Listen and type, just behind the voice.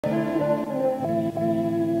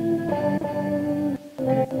I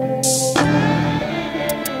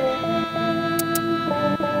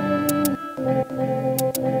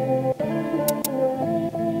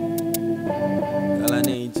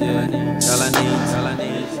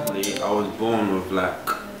was born with like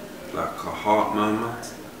a heart murmur,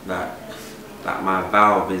 like my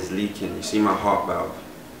valve is leaking. You see my heart valve?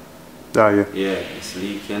 Oh yeah. Yeah, it's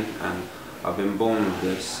leaking, and I've been born with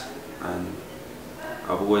this, and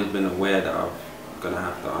I've always been aware that I'm gonna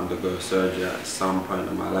have to undergo surgery at some point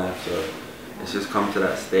in my life. So it's just come to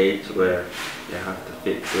that stage where you have to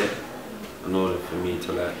fix it in order for me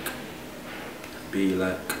to like be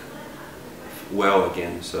like well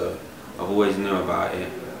again. So I've always knew about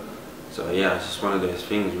it. So yeah, it's just one of those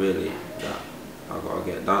things really that I gotta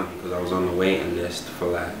get done, because I was on the waiting list for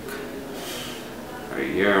like a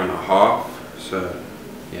year and a half. So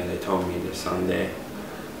yeah, they told me this Sunday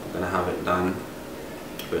I'm gonna have it done.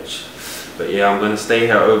 But yeah, I'm gonna stay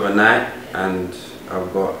here overnight, and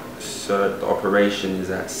I've got the operation is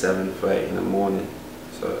at 7:30 in the morning.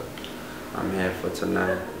 So I'm here for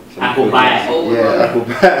tonight. Apple pie. Yeah, apple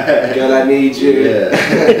pie. Girl, I need you. Yeah.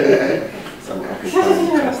 Some apple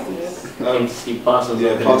pie custards. Came to see Parsons.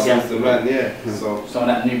 Yeah, Parsons the man, yeah. So some of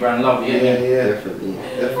that new brand love, yeah. Definitely.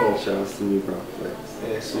 Shout out to New Brand Flex.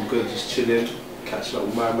 Yeah, it's all good, just chilling, catching up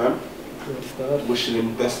with my man. Wishing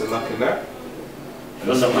him best of luck in that.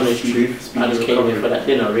 That's the honest truth. I just came here for that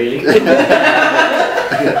dinner, really.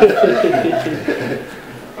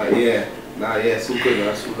 But yeah, nah, yeah, it's all good, man.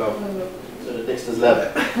 It's all love. So the Dexter's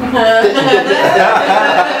love.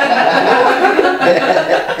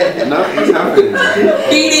 Nothing's happening.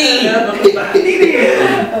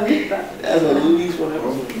 That's a Louise one.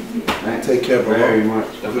 Take care, bro. Very much.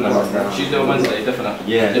 Tuesday or Wednesday, definitely.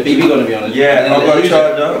 Yeah. The BB gonna be on it. Yeah, I've got a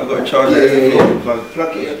charger. I've got a charger.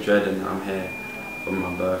 Plug it. I'm dreading that I'm here for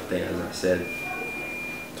my birthday, as I said.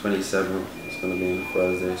 27th. It's gonna be on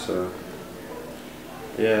Thursday, so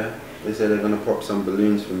yeah. They said they're gonna pop some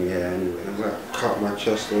balloons for me here anyway. I'm gonna cut my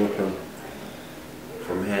chest open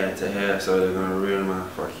from here to here, so they're gonna ruin my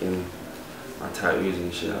tattoos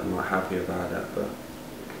and shit. I'm not happy about that, but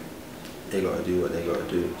they gotta do what they gotta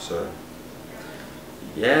do. So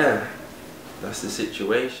yeah, that's the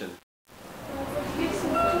situation.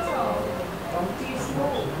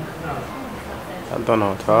 I don't know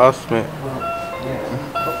what to ask, mate. I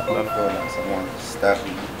feel like someone stabbed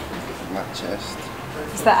me in my chest.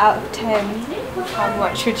 Is that out of 10? How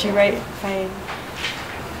much would you rate pain?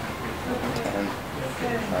 10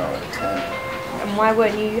 out of 10. And why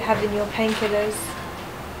weren't you having your painkillers?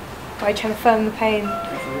 Why are you trying to firm the pain?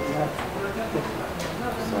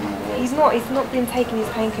 He's not been taking his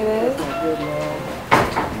painkillers.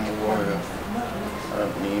 I'm a warrior. I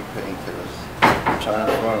don't need painkillers. I'm trying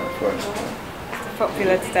to find it first. It's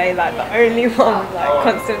popular today, like the only one with like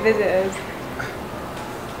constant visitors.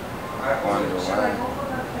 I wonder why.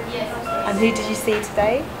 And who did you see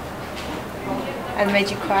today? And made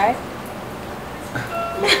you cry?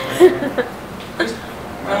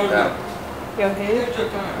 My dad. Your who? My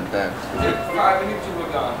dad.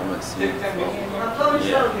 I'm at sea.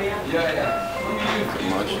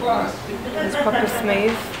 It's proper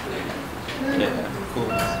smooth. Yeah, of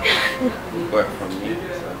course. Work from me.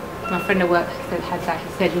 So. My friend at work had that. He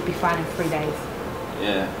said you'll be fine in 3 days.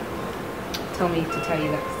 Yeah. Told me to tell you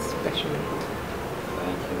that especially.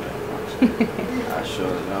 Thank you very much. I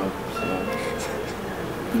surely know. So.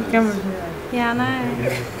 Yeah, I know.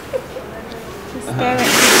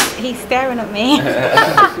 He's staring at me.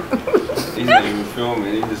 He's not even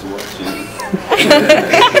filming, he's just watching.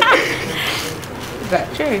 Is that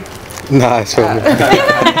true? Nah, it's filming.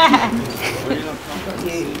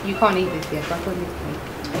 You can't eat this yet, so I thought you could.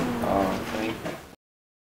 Oh, thank you.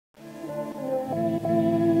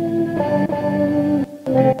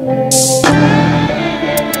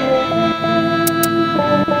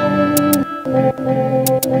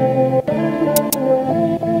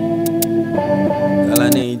 Girl, I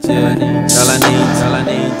need you.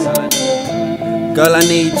 Girl, I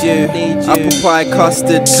need you. Apple pie,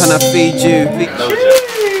 custard, can I feed you?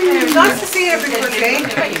 Nice to see everybody.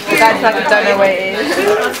 That's like I don't know where it is. You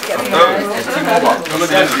don't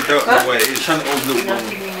know where it is. Trying to overlook one.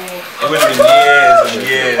 It would have been years and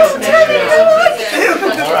years.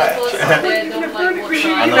 Alright.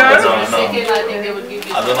 I know.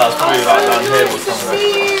 I don't know, it's probably like down here or something.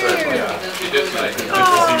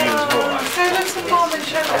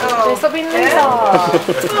 Stop being loser. Oh,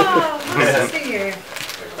 nice to see you.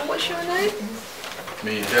 And what's your name?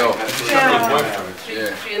 Me, Del. Yeah.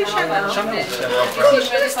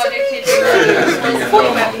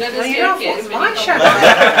 My shadow.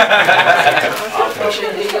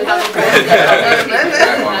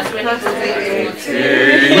 Nice to meet you.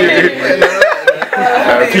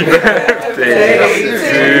 Happy birthday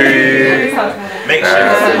to you. Make sure.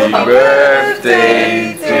 Happy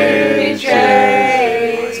birthday to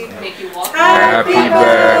Jaye. Happy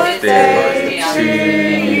birthday to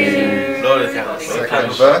you.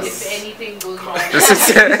 Second verse. This is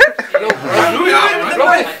it.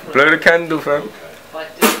 Blow the candle, fam. What?